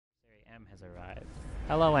M has arrived.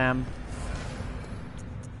 Hello, M.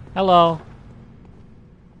 Hello.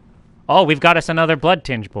 Oh, we've got us another blood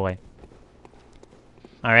tinge boy.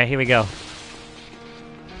 Alright, here we go.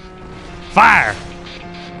 Fire!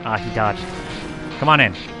 Ah, he dodged. Come on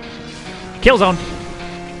in. Kill zone!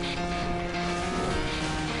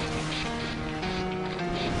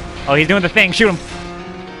 Oh, he's doing the thing. Shoot him!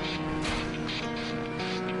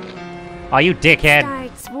 Oh, you dickhead.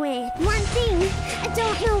 Starts with one thing. I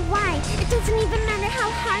don't know why. It doesn't even matter how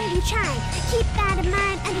hard you try. Keep that in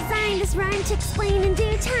mind. I designed this rhyme to explain in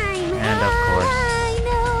due time. And of course, I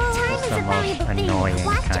know. Time that's is the a most valuable annoying thing.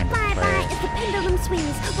 Watch kind it of fly by player. as the pendulum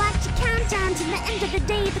swings. Watch it count down to the end of the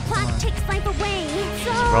day. The clock takes life away.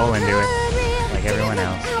 So roll into it, hurry, like everyone take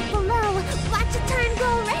a look else. out below. Watch the time go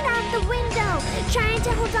right out the window. Trying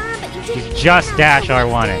to hold on, but you didn't. Just even dash know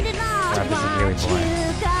R1 you it. did all. God, this is really Watch boring.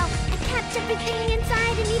 you go. I kept everything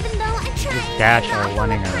inside, and even though I tried, Just dash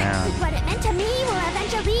R1ing around. what it meant to me will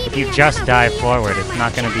eventually If be you a just memory dive of forward, time it's I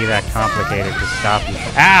not going to be that tried complicated so to stop you.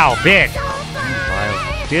 hard. Ow, bitch! So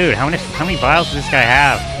far. Dude, how many vials does this guy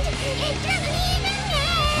have? It doesn't even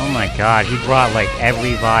end. Oh my god, he brought like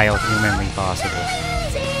every vial humanly possible.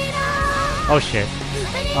 Oh shit.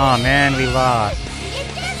 Oh man, we lost.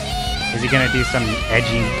 Is he gonna do some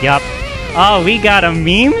edgy? Yup. Oh, we got a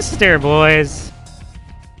memester, boys!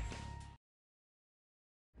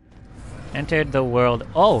 Entered the world.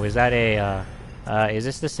 Oh, is that a, is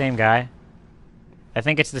this the same guy? I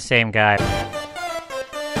think it's the same guy.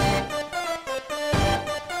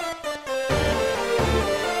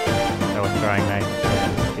 Oh, throwing knife.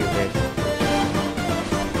 Stupid.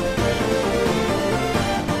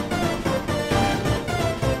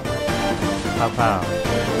 Pow pow.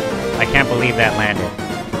 I can't believe that landed.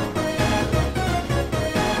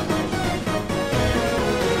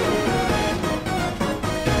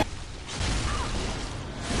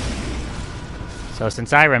 So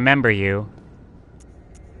since I remember you,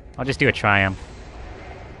 I'll just do a triumph.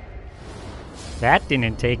 That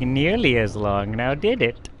didn't take nearly as long, now did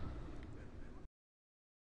it?